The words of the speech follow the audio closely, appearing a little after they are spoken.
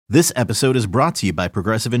This episode is brought to you by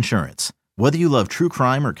Progressive Insurance. Whether you love true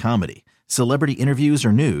crime or comedy, celebrity interviews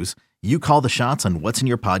or news, you call the shots on what's in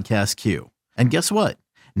your podcast queue. And guess what?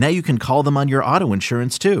 Now you can call them on your auto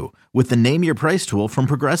insurance too with the Name Your Price tool from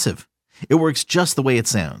Progressive. It works just the way it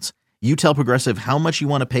sounds. You tell Progressive how much you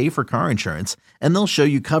want to pay for car insurance, and they'll show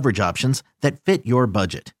you coverage options that fit your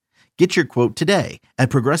budget. Get your quote today at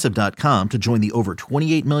Progressive.com to join the over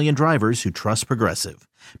 28 million drivers who trust Progressive.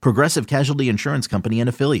 Progressive Casualty Insurance Company and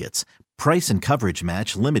Affiliates. Price and coverage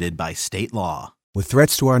match limited by state law. With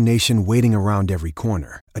threats to our nation waiting around every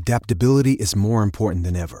corner, adaptability is more important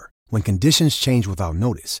than ever. When conditions change without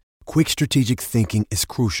notice, quick strategic thinking is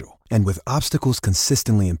crucial. And with obstacles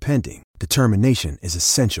consistently impending, determination is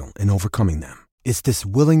essential in overcoming them. It's this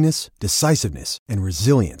willingness, decisiveness, and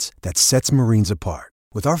resilience that sets Marines apart.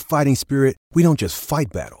 With our fighting spirit, we don't just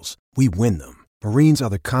fight battles, we win them. Marines are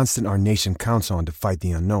the constant our nation counts on to fight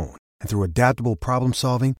the unknown. And through adaptable problem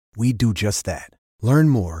solving, we do just that. Learn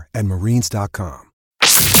more at marines.com.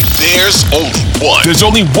 There's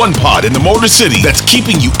only one pod in the Motor City that's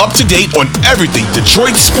keeping you up to date on everything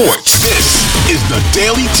Detroit sports. This is the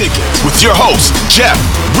Daily Ticket with your host, Jeff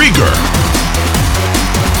Rieger.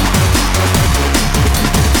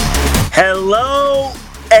 Hello,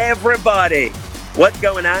 everybody. What's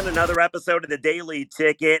going on? Another episode of the Daily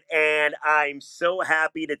Ticket, and I'm so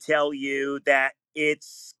happy to tell you that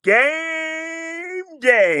it's game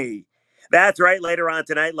day. That's right. Later on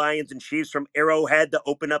tonight, Lions and Chiefs from Arrowhead to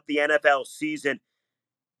open up the NFL season.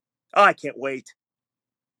 Oh, I can't wait.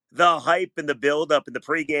 The hype and the build-up and the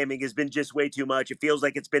pre-gaming has been just way too much. It feels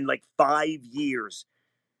like it's been like 5 years.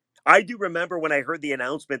 I do remember when I heard the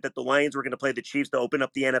announcement that the Lions were going to play the Chiefs to open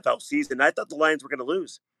up the NFL season. I thought the Lions were going to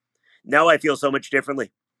lose. Now I feel so much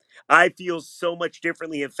differently. I feel so much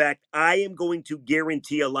differently. In fact, I am going to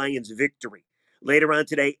guarantee a Lions victory later on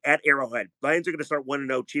today at Arrowhead. Lions are going to start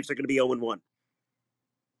 1-0. Chiefs are going to be 0-1.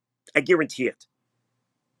 I guarantee it.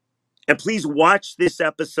 And please watch this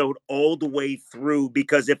episode all the way through,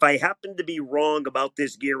 because if I happen to be wrong about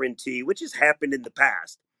this guarantee, which has happened in the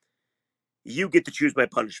past, you get to choose my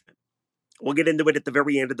punishment. We'll get into it at the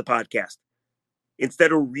very end of the podcast.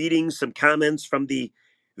 Instead of reading some comments from the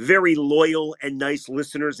very loyal and nice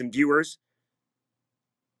listeners and viewers,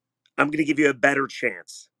 I'm going to give you a better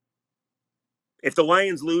chance. If the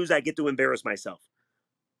Lions lose, I get to embarrass myself.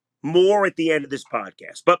 More at the end of this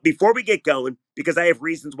podcast. But before we get going, because I have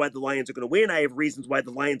reasons why the Lions are going to win, I have reasons why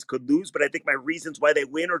the Lions could lose, but I think my reasons why they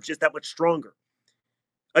win are just that much stronger.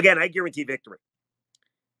 Again, I guarantee victory.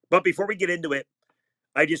 But before we get into it,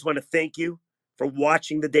 I just want to thank you for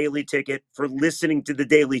watching the Daily Ticket, for listening to the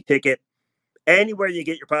Daily Ticket. Anywhere you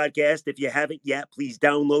get your podcast, if you haven't yet, please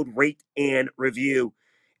download, rate, and review.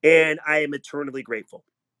 And I am eternally grateful.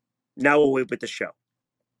 Now away with the show.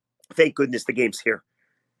 Thank goodness the game's here.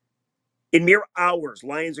 In mere hours,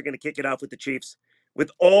 Lions are going to kick it off with the Chiefs,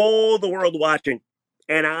 with all the world watching.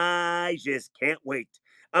 And I just can't wait.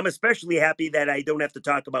 I'm especially happy that I don't have to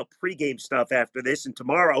talk about pregame stuff after this. And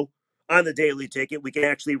tomorrow on the Daily Ticket, we can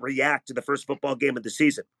actually react to the first football game of the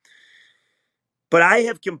season. But I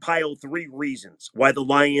have compiled 3 reasons why the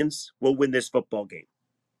Lions will win this football game.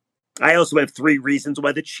 I also have 3 reasons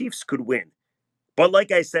why the Chiefs could win. But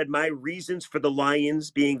like I said, my reasons for the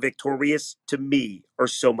Lions being victorious, to me, are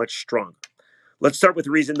so much stronger. Let's start with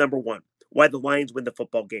reason number 1, why the Lions win the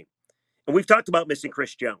football game. And we've talked about missing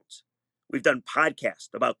Chris Jones. We've done podcasts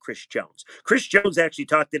about Chris Jones. Chris Jones actually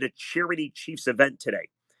talked at a charity Chiefs event today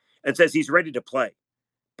and says he's ready to play,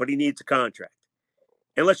 but he needs a contract.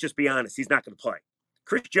 And let's just be honest, he's not going to play.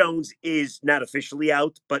 Chris Jones is not officially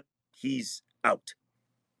out, but he's out.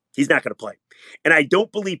 He's not going to play. And I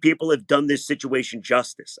don't believe people have done this situation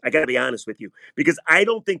justice. I got to be honest with you, because I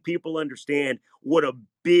don't think people understand what a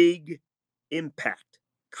big impact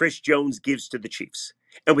Chris Jones gives to the Chiefs.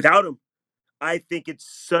 And without him, I think it's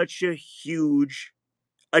such a huge,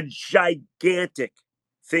 a gigantic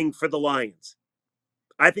thing for the Lions.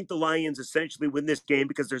 I think the Lions essentially win this game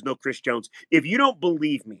because there's no Chris Jones. If you don't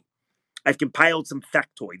believe me, I've compiled some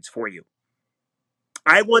factoids for you.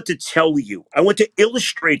 I want to tell you, I want to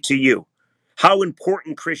illustrate to you how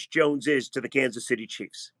important Chris Jones is to the Kansas City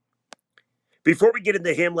Chiefs. Before we get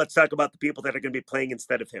into him, let's talk about the people that are going to be playing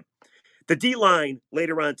instead of him. The D-line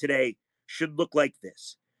later on today should look like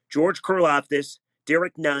this: George Karlaftis,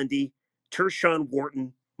 Derek Nandi, Tershawn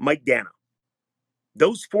Wharton, Mike Dana.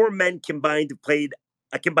 Those 4 men combined have played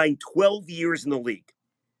a combined 12 years in the league.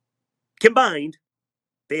 Combined,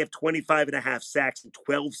 they have 25 and a half sacks in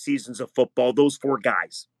 12 seasons of football, those 4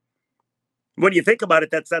 guys. When you think about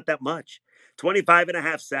it, that's not that much. 25 and a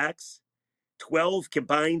half sacks, 12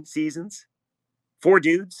 combined seasons, 4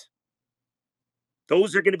 dudes.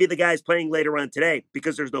 Those are going to be the guys playing later on today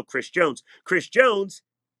because there's no Chris Jones. Chris Jones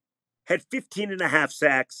had 15 and a half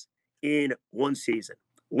sacks in one season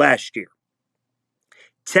last year.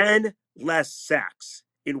 10 less sacks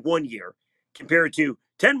in 1 year compared to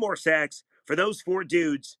 10 more sacks for those four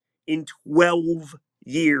dudes in 12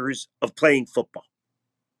 years of playing football.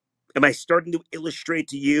 Am I starting to illustrate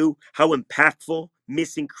to you how impactful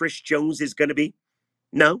missing Chris Jones is going to be?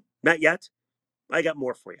 No, not yet. I got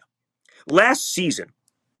more for you. Last season,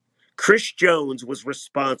 Chris Jones was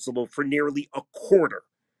responsible for nearly a quarter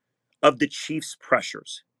of the Chiefs'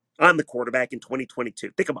 pressures on the quarterback in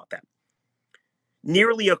 2022. Think about that.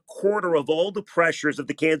 Nearly a quarter of all the pressures of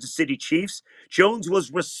the Kansas City Chiefs, Jones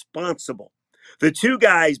was responsible. The two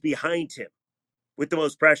guys behind him with the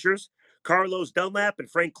most pressures, Carlos Dunlap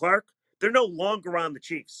and Frank Clark, they're no longer on the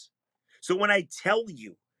Chiefs. So when I tell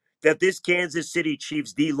you that this Kansas City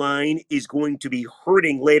Chiefs D-line is going to be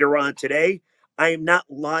hurting later on today, I am not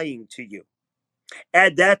lying to you.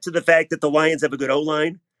 Add that to the fact that the Lions have a good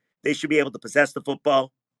O-line. They should be able to possess the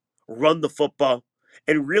football, run the football,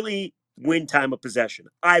 and really win time of possession,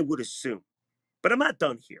 I would assume. But I'm not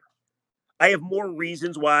done here. I have more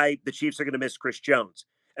reasons why the Chiefs are going to miss Chris Jones.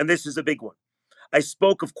 And this is a big one. I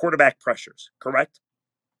spoke of quarterback pressures, correct?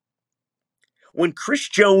 When Chris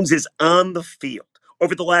Jones is on the field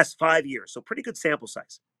over the last 5 years, so pretty good sample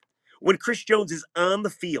size. When Chris Jones is on the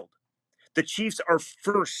field, the Chiefs are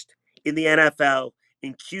first in the NFL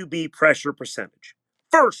in QB pressure percentage.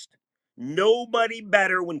 First. Nobody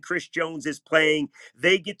better when Chris Jones is playing.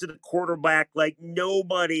 They get to the quarterback like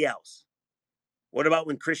nobody else. What about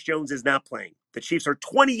when Chris Jones is not playing? The Chiefs are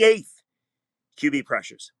 28th QB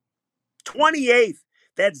pressures. 28th.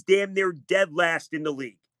 That's damn near dead last in the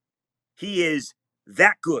league. He is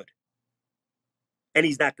that good. And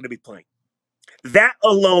he's not going to be playing. That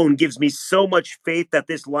alone gives me so much faith that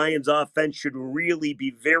this Lions offense should really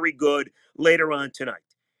be very good later on tonight.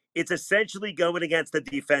 It's essentially going against a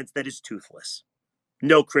defense that is toothless.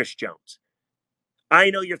 No Chris Jones. I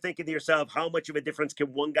know you're thinking to yourself, how much of a difference can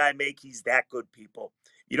one guy make? He's that good, people.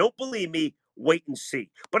 You don't believe me? Wait and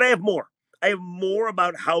see. But I have more. I have more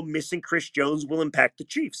about how missing Chris Jones will impact the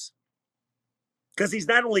Chiefs. Because he's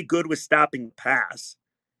not only good with stopping the pass,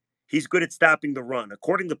 he's good at stopping the run.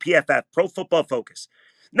 According to PFF, Pro Football Focus.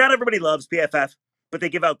 Not everybody loves PFF, but they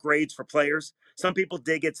give out grades for players. Some people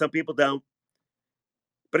dig it, some people don't.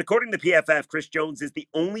 But according to PFF, Chris Jones is the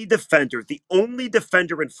only defender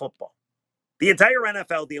in football, the entire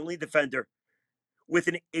NFL, the only defender with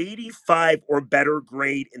an 85 or better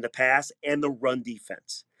grade in the pass and the run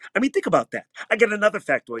defense. I mean, think about that. I got another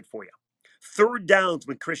factoid for you. Third downs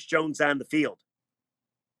when Chris Jones on the field.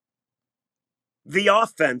 The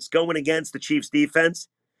offense going against the Chiefs defense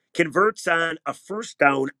converts on a first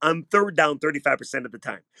down on third down 35% of the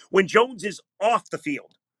time. When Jones is off the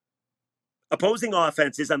field, opposing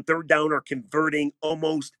offenses on third down are converting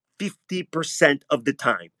almost 50% of the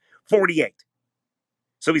time, 48.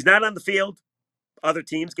 So he's not on the field. Other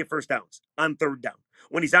teams get first downs on third down.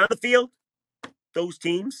 When he's on the field, those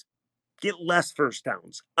teams get less first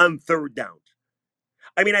downs on third down.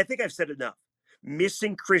 I mean, I think I've said enough.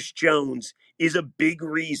 Missing Chris Jones is a big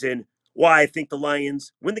reason why I think the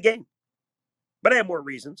Lions win the game. But I have more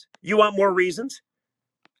reasons. You want more reasons?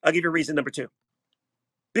 I'll give you reason number 2.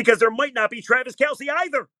 Because there might not be Travis Kelce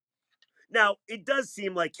either. Now, it does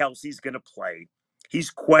seem like Kelce's going to play. He's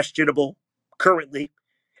questionable currently.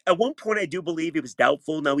 At one point, I do believe he was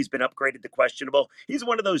doubtful. Now he's been upgraded to questionable. He's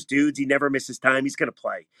one of those dudes. He never misses time. He's going to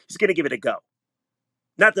play. He's going to give it a go.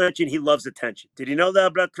 Not to mention, he loves attention. Did you know that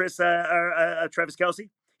about Travis Kelce?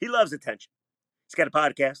 He loves attention. He's got a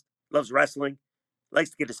podcast, loves wrestling,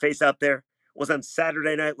 likes to get his face out there, was on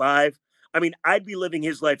Saturday Night Live. I mean, I'd be living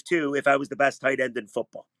his life too if I was the best tight end in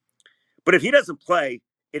football. But if he doesn't play,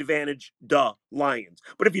 advantage, Lions.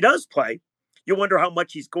 But if he does play, you wonder how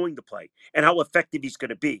much he's going to play and how effective he's going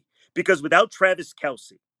to be. Because without Travis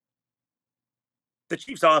Kelce, the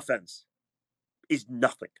Chiefs' offense is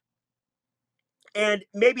nothing. And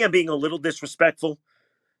maybe I'm being a little disrespectful.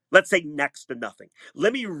 Let's say next to nothing.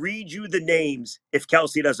 Let me read you the names if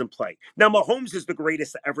Kelce doesn't play. Now, Mahomes is the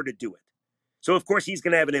greatest ever to do it. So, of course, he's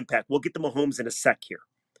going to have an impact. We'll get to Mahomes in a sec here.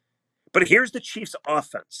 But here's the Chiefs'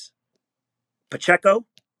 offense. Pacheco,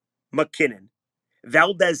 McKinnon,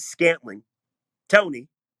 Valdez-Scantling, Tony,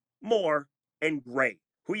 Moore, and Gray.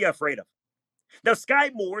 Who are you afraid of? Now,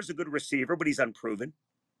 Sky Moore is a good receiver, but he's unproven.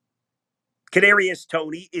 Kadarius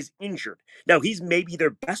Toney is injured. Now, he's maybe their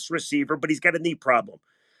best receiver, but he's got a knee problem.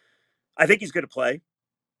 I think he's going to play,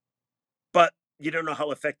 but you don't know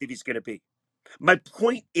how effective he's going to be. My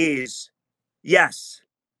point is, yes,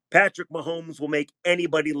 Patrick Mahomes will make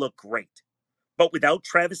anybody look great, But without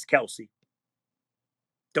Travis Kelce,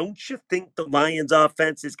 don't you think the Lions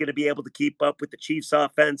offense is going to be able to keep up with the Chiefs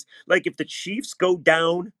offense? Like if the Chiefs go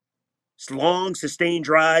down long, sustained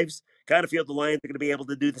drives, kind of feel the Lions are going to be able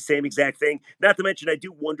to do the same exact thing. Not to mention, I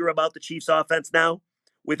do wonder about the Chiefs offense now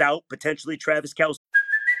without potentially Travis Kelce.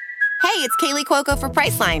 Hey, it's Kaylee Cuoco for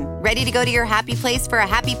Priceline. Ready to go to your happy place for a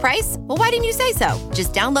happy price? Well, why didn't you say so?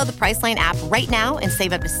 Just download the Priceline app right now and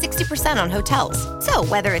save up to 60% on hotels. So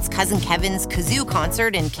whether it's Cousin Kevin's Kazoo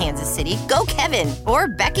Concert in Kansas City, go Kevin, or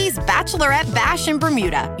Becky's Bachelorette Bash in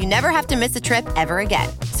Bermuda, you never have to miss a trip ever again.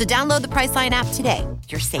 So download the Priceline app today.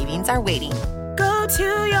 Your savings are waiting. Go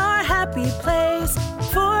to your happy place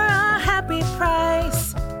for a happy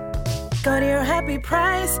price. Go to your happy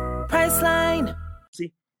price, Priceline.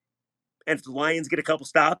 And if the Lions get a couple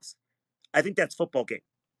stops, I think that's football game.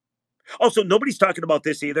 Also, nobody's talking about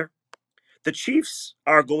this either. The Chiefs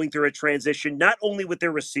are going through a transition, not only with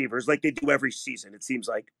their receivers, like they do every season, it seems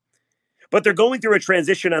like, but they're going through a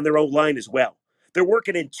transition on their own line as well. They're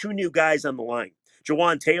working in two new guys on the line,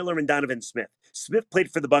 Jawan Taylor and Donovan Smith. Smith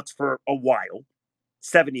played for the Bucs for a while,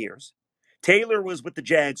 7 years. Taylor was with the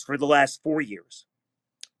Jags for the last 4 years.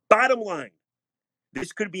 Bottom line,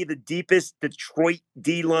 this could be the deepest Detroit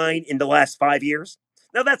D-line in the last 5 years.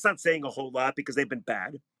 Now, that's not saying a whole lot because they've been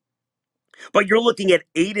bad. But you're looking at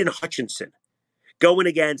Aiden Hutchinson going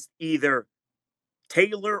against either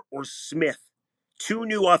Taylor or Smith, two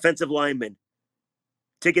new offensive linemen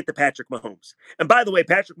to get to Patrick Mahomes. And by the way,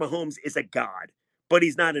 Patrick Mahomes is a god, but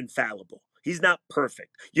he's not infallible. He's not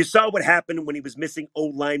perfect. You saw what happened when he was missing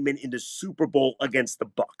O-linemen in the Super Bowl against the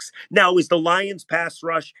Bucs. Now, is the Lions pass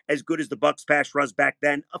rush as good as the Bucs pass rush back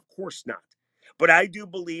then? Of course not. But I do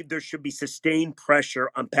believe there should be sustained pressure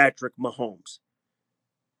on Patrick Mahomes.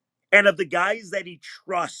 And of the guys that he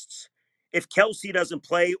trusts, if Kelce doesn't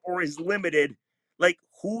play or is limited, like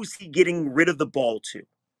who's he getting rid of the ball to?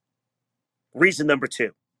 Reason number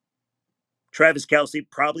 2. Travis Kelce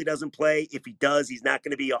probably doesn't play. If he does, he's not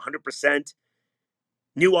going to be 100%.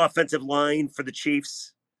 New offensive line for the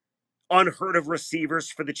Chiefs. Unheard of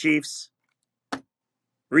receivers for the Chiefs.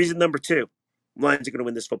 Reason number 2, Lions are going to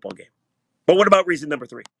win this football game. But what about reason number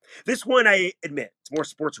 3? This one, I admit, it's more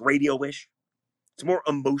sports radio-ish. It's more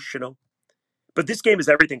emotional. But this game is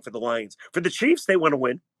everything for the Lions. For the Chiefs, they want to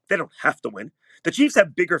win. They don't have to win. The Chiefs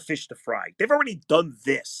have bigger fish to fry. They've already done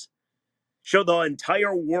this. Show the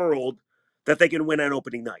entire world that they can win on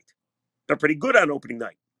opening night. They're pretty good on opening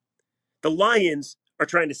night. The Lions are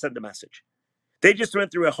trying to send a message. They just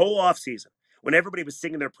went through a whole offseason when everybody was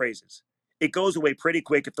singing their praises. It goes away pretty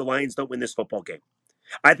quick if the Lions don't win this football game.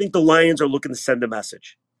 I think the Lions are looking to send a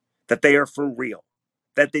message that they are for real,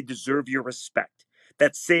 that they deserve your respect,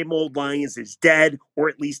 that same old Lions is dead or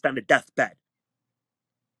at least on a deathbed.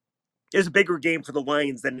 It's a bigger game for the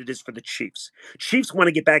Lions than it is for the Chiefs. Chiefs want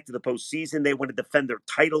to get back to the postseason. They want to defend their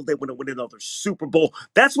title. They want to win another Super Bowl.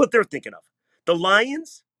 That's what they're thinking of. The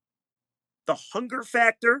Lions, the hunger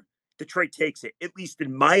factor, Detroit takes it, at least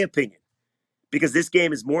in my opinion, because this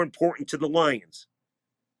game is more important to the Lions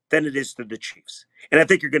than it is to the Chiefs. And I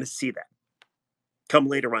think you're going to see that come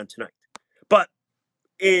later on tonight. But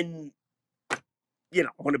I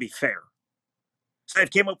want to be fair. So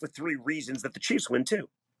I've came up with 3 reasons that the Chiefs win too.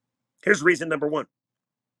 Here's reason number 1.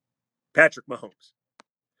 Patrick Mahomes.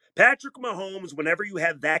 Patrick Mahomes, whenever you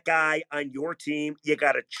have that guy on your team, you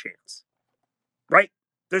got a chance. Right?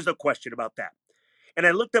 There's no question about that. And I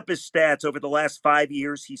looked up his stats over the last 5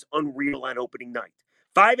 years. He's unreal on opening night.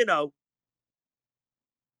 5-0,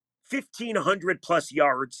 1,500 plus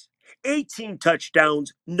yards, 18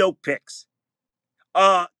 touchdowns, no picks.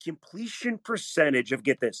 Completion percentage of,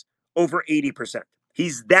 get this, over 80%.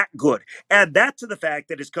 He's that good. Add that to the fact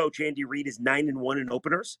that his coach, Andy Reid, is 9-1 in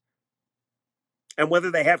openers. And whether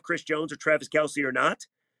they have Chris Jones or Travis Kelce or not,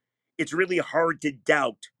 it's really hard to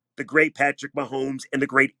doubt the great Patrick Mahomes and the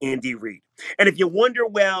great Andy Reid. And if you wonder,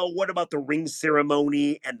 well, what about the ring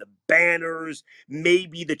ceremony and the banners?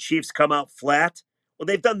 Maybe the Chiefs come out flat. Well,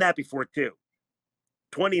 they've done that before too.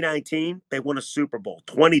 2019, they won a Super Bowl.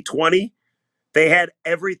 2020, they had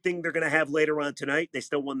everything they're going to have later on tonight. They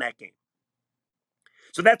still won that game.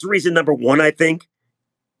 So that's reason number 1, I think.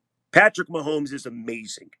 Patrick Mahomes is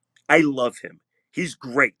amazing. I love him. He's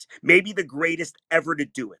great. Maybe the greatest ever to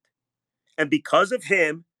do it. And because of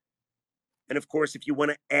him, and of course, if you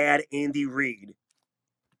want to add Andy Reid,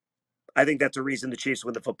 I think that's a reason the Chiefs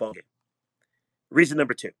win the football game. Reason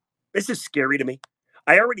number 2. This is scary to me.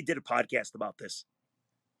 I already did a podcast about this.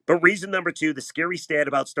 But reason number 2, the scary stat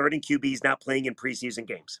about starting QBs not playing in preseason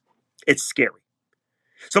games. It's scary.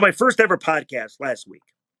 So my first ever podcast last week,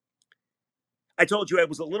 I told you I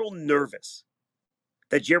was a little nervous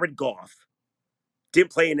that Jared Goff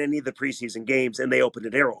Didn't play in any of the preseason games, and they opened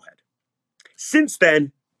at Arrowhead. Since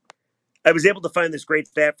then, I was able to find this great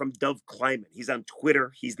stat from Dov Kleiman. He's on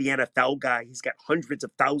Twitter. He's the NFL guy. He's got hundreds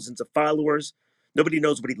of thousands of followers. Nobody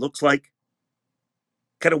knows what he looks like.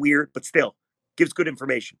 Kind of weird, but still, gives good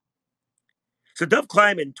information. So Dov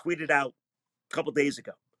Kleiman tweeted out a couple days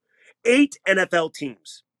ago, 8 NFL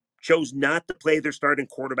teams chose not to play their starting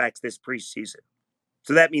quarterbacks this preseason.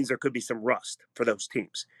 So that means there could be some rust for those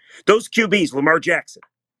teams. Those QBs, Lamar Jackson,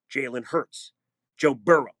 Jalen Hurts, Joe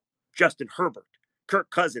Burrow, Justin Herbert, Kirk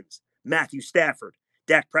Cousins, Matthew Stafford,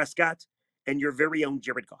 Dak Prescott, and your very own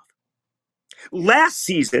Jared Goff. Last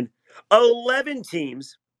season, 11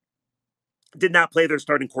 teams did not play their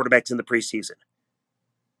starting quarterbacks in the preseason.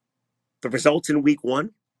 The results in week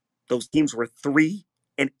 1, those teams were 3-8.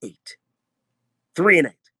 3-8.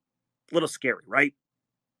 A little scary, right?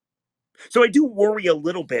 So I do worry a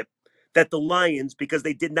little bit that the Lions, because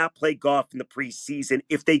they did not play Goff in the preseason,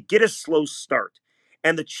 if they get a slow start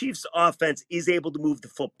and the Chiefs' offense is able to move the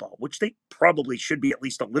football, which they probably should be at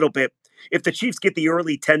least a little bit, if the Chiefs get the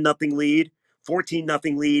early 10-0 lead,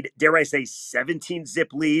 14-0 lead, dare I say 17-zip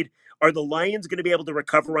lead, are the Lions going to be able to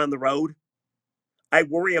recover on the road? I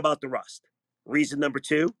worry about the rust. Reason number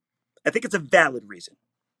 2, I think it's a valid reason.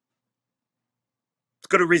 Let's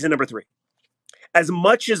go to reason number 3. As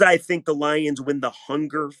much as I think the Lions win the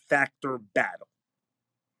hunger factor battle,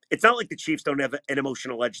 it's not like the Chiefs don't have an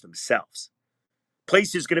emotional edge themselves.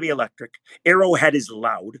 Place is going to be electric. Arrowhead is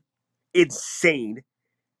loud, insane.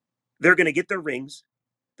 They're going to get their rings.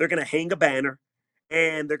 They're going to hang a banner,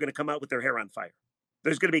 and they're going to come out with their hair on fire.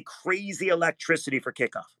 There's going to be crazy electricity for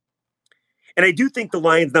kickoff. And I do think the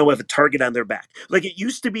Lions now have a target on their back. Like it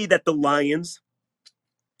used to be that the Lions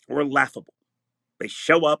were laughable. They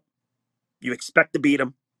show up. You expect to beat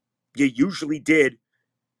them. You usually did.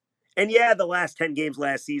 And yeah, the last 10 games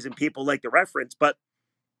last season, people like to reference, but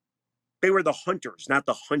they were the hunters, not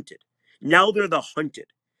the hunted. Now they're the hunted.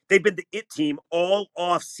 They've been the it team all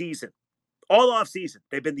off season. All off season,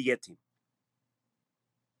 they've been the it team.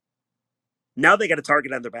 Now they got a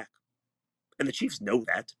target on their back. And the Chiefs know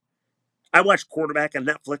that. I watched Quarterback on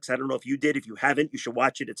Netflix. I don't know if you did. If you haven't, you should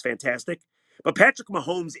watch it. It's fantastic. But Patrick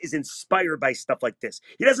Mahomes is inspired by stuff like this.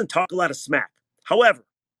 He doesn't talk a lot of smack. However,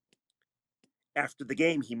 after the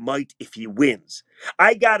game, he might if he wins.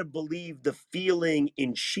 I got to believe the feeling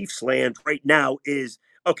in Chiefs land right now is,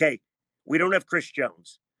 okay, we don't have Chris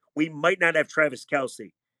Jones. We might not have Travis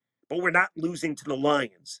Kelce, but we're not losing to the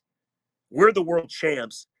Lions. We're the world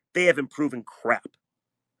champs. They haven't proven crap.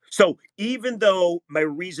 So even though my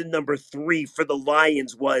reason number 3 for the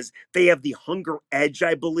Lions was they have the hunger edge,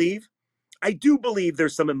 I believe, I do believe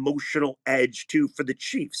there's some emotional edge, too, for the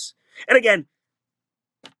Chiefs. And again,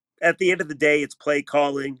 at the end of the day, it's play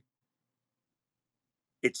calling.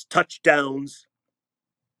 It's touchdowns.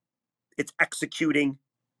 It's executing.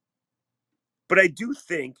 But I do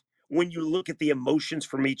think when you look at the emotions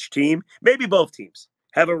from each team, maybe both teams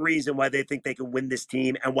have a reason why they think they can win this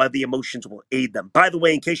team and why the emotions will aid them. By the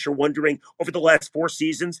way, in case you're wondering, over the last 4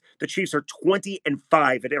 seasons, the Chiefs are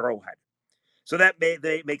 20-5 at Arrowhead. So that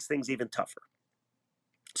makes things even tougher.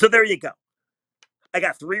 So there you go. I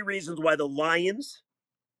got 3 reasons why the Lions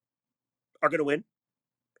are going to win.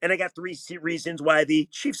 And I got 3 reasons why the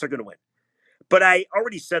Chiefs are going to win. But I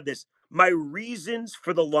already said this. My reasons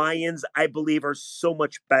for the Lions, I believe, are so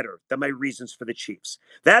much better than my reasons for the Chiefs.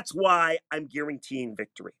 That's why I'm guaranteeing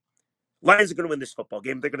victory. Lions are going to win this football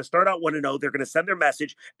game. They're going to start out 1-0. They're going to send their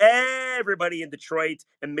message. Everybody in Detroit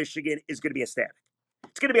and Michigan is going to be ecstatic.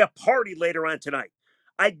 It's going to be a party later on tonight.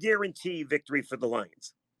 I guarantee victory for the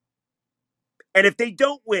Lions. And if they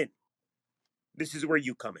don't win, this is where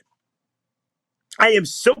you come in. I am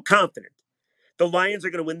so confident the Lions are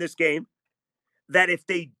going to win this game that if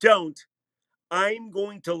they don't, I'm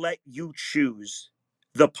going to let you choose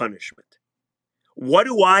the punishment. What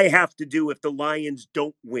do I have to do if the Lions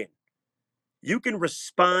don't win? You can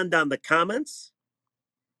respond on the comments.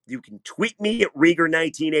 You can tweet me at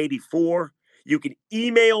Rieger1984. You can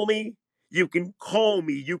email me. You can call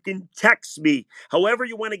me. You can text me. However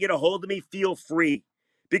you want to get a hold of me, feel free.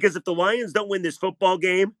 Because if the Lions don't win this football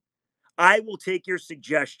game, I will take your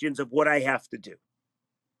suggestions of what I have to do.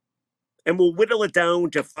 And we'll whittle it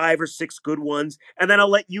down to 5 or 6 good ones. And then I'll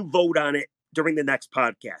let you vote on it during the next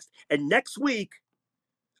podcast. And next week,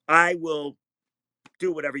 I will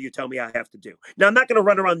do whatever you tell me I have to do. Now, I'm not going to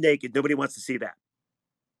run around naked. Nobody wants to see that.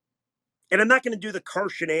 And I'm not going to do the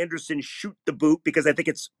Carson Anderson shoot the boot because I think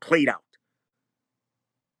it's played out.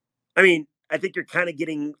 I mean, I think you're kind of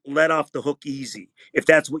getting let off the hook easy if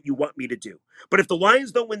that's what you want me to do. But if the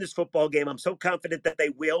Lions don't win this football game, I'm so confident that they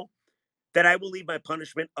will, that I will leave my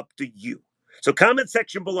punishment up to you. So comment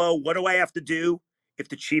section below, what do I have to do if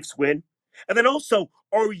the Chiefs win? And then also,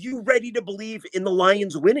 are you ready to believe in the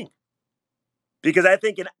Lions winning? Because I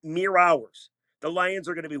think in mere hours, the Lions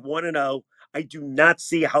are going to be 1-0. I do not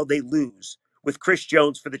see how they lose with Chris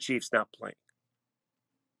Jones for the Chiefs not playing.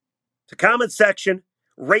 So comment section,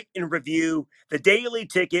 rate and review the Daily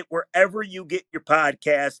Ticket wherever you get your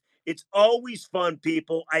podcast. It's always fun,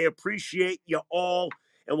 people. I appreciate you all,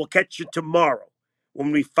 and we'll catch you tomorrow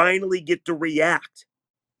when we finally get to react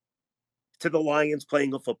to the Lions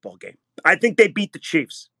playing a football game. I think they beat the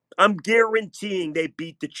Chiefs. I'm guaranteeing they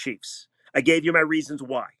beat the Chiefs. I gave you my reasons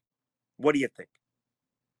why. What do you think?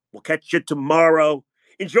 We'll catch you tomorrow.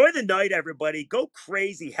 Enjoy the night, everybody. Go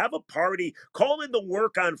crazy. Have a party. Call in the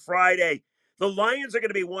work on Friday. The Lions are going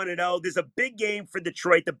to be 1-0. There's a big game for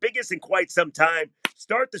Detroit, the biggest in quite some time.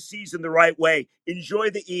 Start the season the right way. Enjoy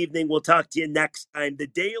the evening. We'll talk to you next time. The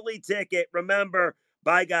Daily Ticket. Remember,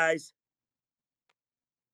 bye, guys.